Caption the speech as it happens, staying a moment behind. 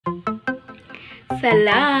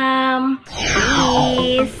Salam!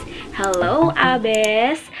 Peace! Hello,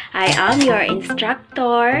 Abes! I am your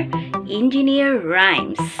instructor,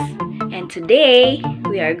 ENGRhymes. And today,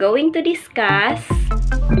 we are going to discuss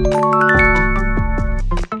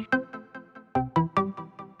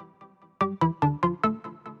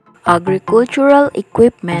agricultural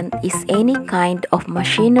equipment is any kind of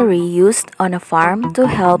machinery used on a farm to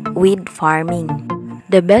help with farming.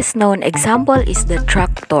 The best known example is the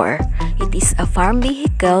tractor. It is a farm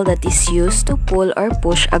vehicle that is used to pull or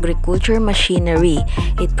push agriculture machinery.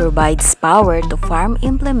 It provides power to farm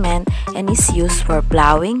implement and is used for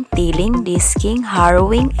plowing, tilling, disking,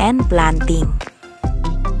 harrowing, and planting.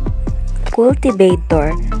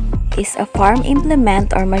 Cultivator is a farm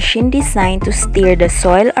implement or machine designed to steer the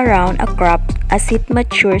soil around a crop as it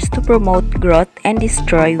matures to promote growth and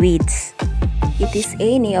destroy weeds. It is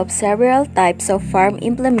any of several types of farm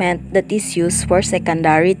implement that is used for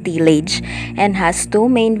secondary tillage and has two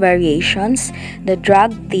main variations: the drag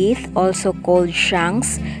teeth, also called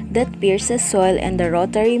shanks, that pierce the soil, and the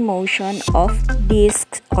rotary motion of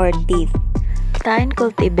discs or teeth. Tine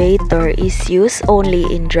cultivator is used only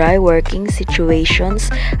in dry working situations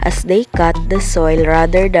as they cut the soil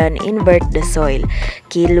rather than invert the soil,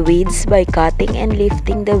 kill weeds by cutting and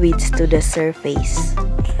lifting the weeds to the surface.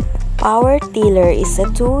 Power tiller is a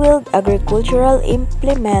two-wheeled agricultural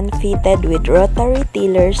implement fitted with rotary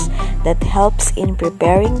tillers that helps in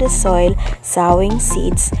preparing the soil, sowing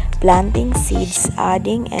seeds, planting seeds,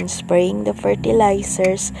 adding and spraying the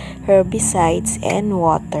fertilizers, herbicides, and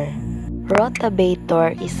water.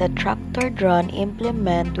 Rotavator is a tractor-drawn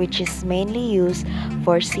implement which is mainly used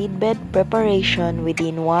for seedbed preparation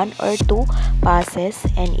within 1 or 2 passes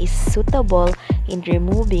and is suitable in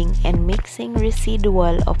removing and mixing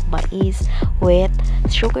residual of maize, wheat,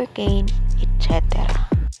 sugarcane, etc.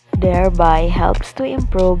 Thereby helps to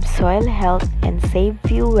improve soil health and save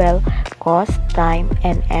fuel, cost, time,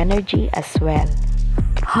 and energy as well.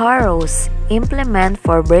 Harrows, implement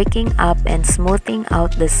for breaking up and smoothing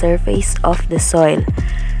out the surface of the soil.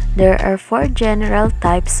 There are 4 general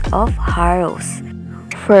types of harrows.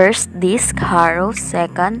 First, disc harrows.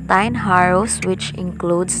 Second, tine harrows, which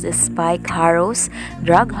includes the spike harrows,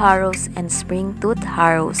 drag harrows, and spring tooth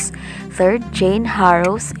harrows. Third, chain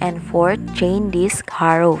harrows, and fourth, chain disc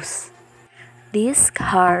harrows. Disc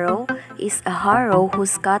harrow is a harrow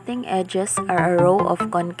whose cutting edges are a row of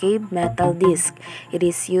concave metal discs. It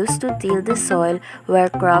is used to till the soil where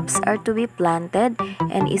crops are to be planted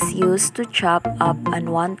and is used to chop up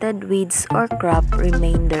unwanted weeds or crop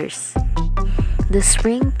remainders. The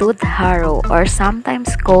spring tooth harrow, or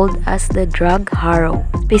sometimes called as the drag harrow,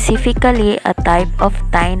 specifically a type of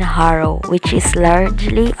tine harrow which is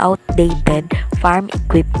largely outdated farm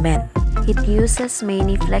equipment. It uses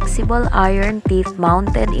many flexible iron teeth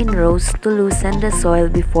mounted in rows to loosen the soil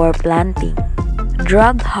before planting.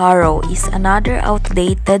 Drag harrow is another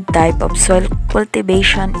outdated type of soil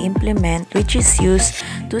cultivation implement which is used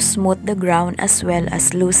to smooth the ground as well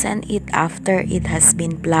as loosen it after it has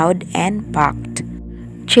been plowed and packed.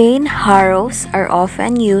 Chain harrows are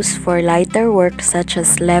often used for lighter work such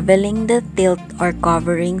as leveling the tilth or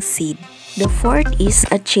covering seed. The fourth is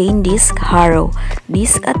a chain disc harrow.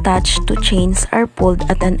 Discs attached to chains are pulled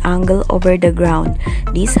at an angle over the ground.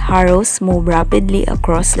 These harrows move rapidly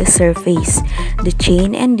across the surface. The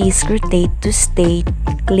chain and disc rotate to stay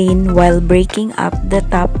clean while breaking up the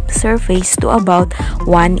top surface to about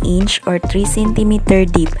 1 inch or 3 cm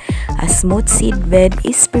deep. A smooth seed bed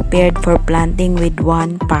is prepared for planting with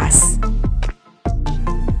one pass.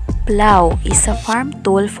 Plow is a farm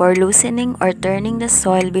tool for loosening or turning the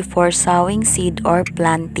soil before sowing seed or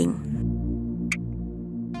planting.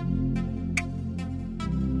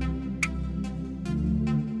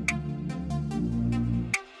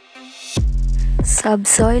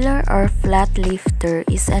 Subsoiler or flat lifter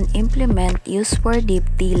is an implement used for deep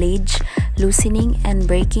tillage, loosening and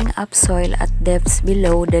breaking up soil at depths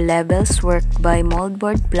below the levels worked by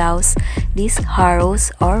moldboard plows, disc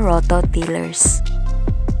harrows, or rototillers.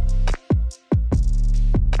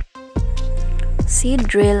 Seed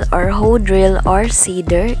drill or hoe drill or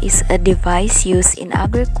seeder is a device used in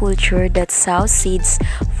agriculture that sows seeds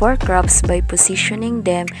for crops by positioning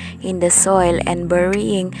them in the soil and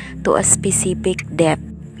burying to a specific depth.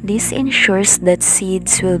 This ensures that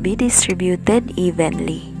seeds will be distributed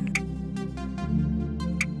evenly.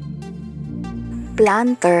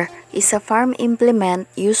 Planter is a farm implement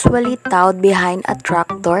usually towed behind a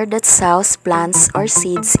tractor that sows plants or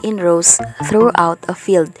seeds in rows throughout a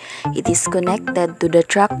field. It is connected to the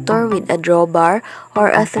tractor with a drawbar or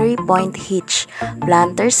a three-point hitch.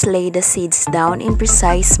 Planters lay the seeds down in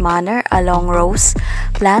precise manner along rows.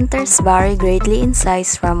 Planters vary greatly in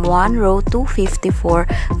size from 1 row to 54,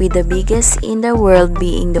 with the biggest in the world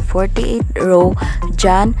being the 48-row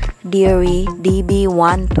John Deere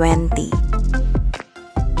DB120.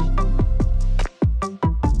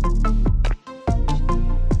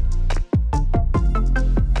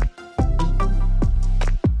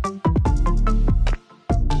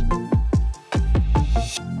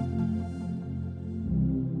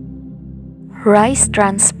 Rice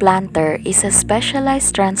transplanter is a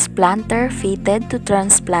specialized transplanter fitted to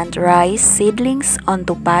transplant rice seedlings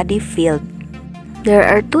onto paddy field. There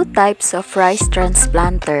are two types of rice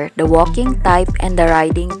transplanter, the walking type and the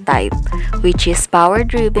riding type, which is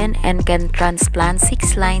power-driven and can transplant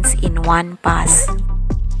 6 lines in one pass.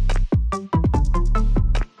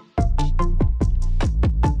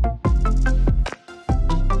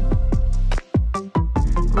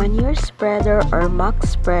 Manure spreader or muck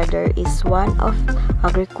spreader is one of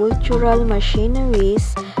agricultural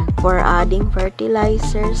machineries for adding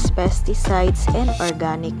fertilizers, pesticides, and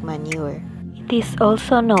organic manure. It is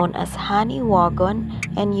also known as honey wagon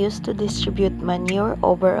and used to distribute manure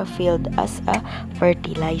over a field as a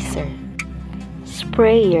fertilizer.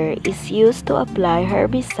 Sprayer is used to apply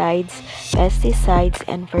herbicides, pesticides,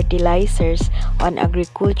 and fertilizers on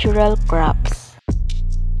agricultural crops.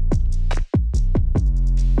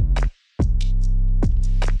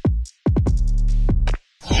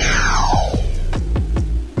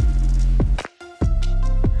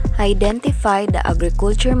 Identify the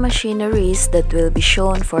agriculture machineries that will be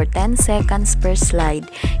shown for 10 seconds per slide.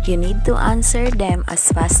 You need to answer them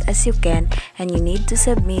as fast as you can, and you need to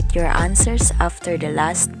submit your answers after the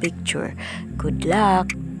last picture. Good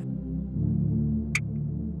luck!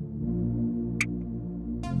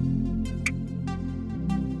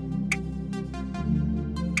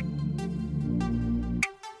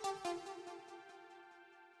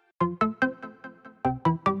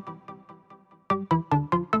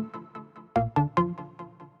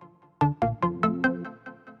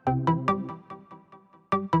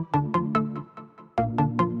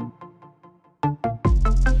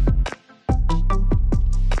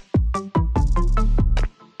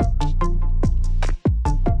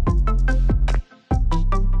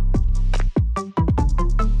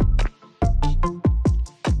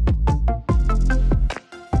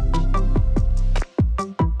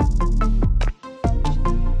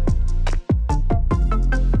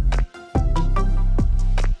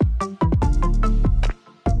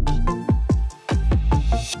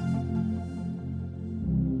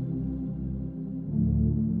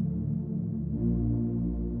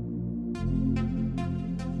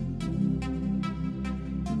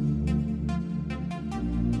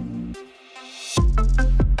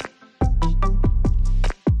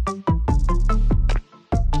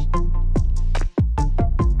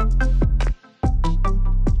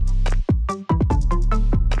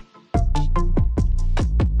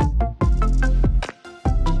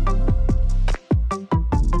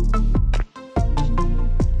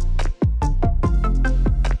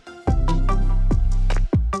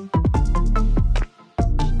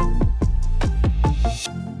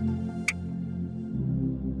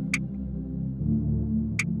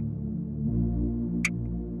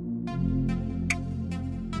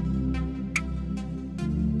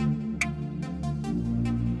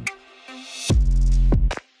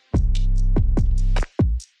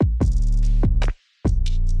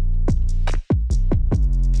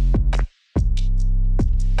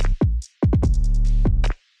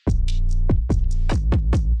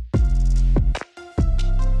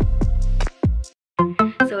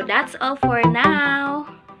 So that's all for now.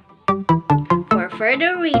 For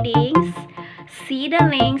further readings, see the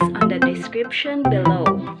links on the description below.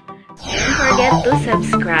 Don't forget to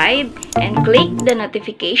subscribe and click the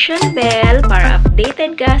notification bell para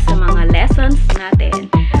updated ka sa mga lessons natin.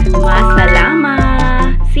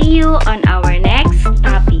 Masalama! See you on our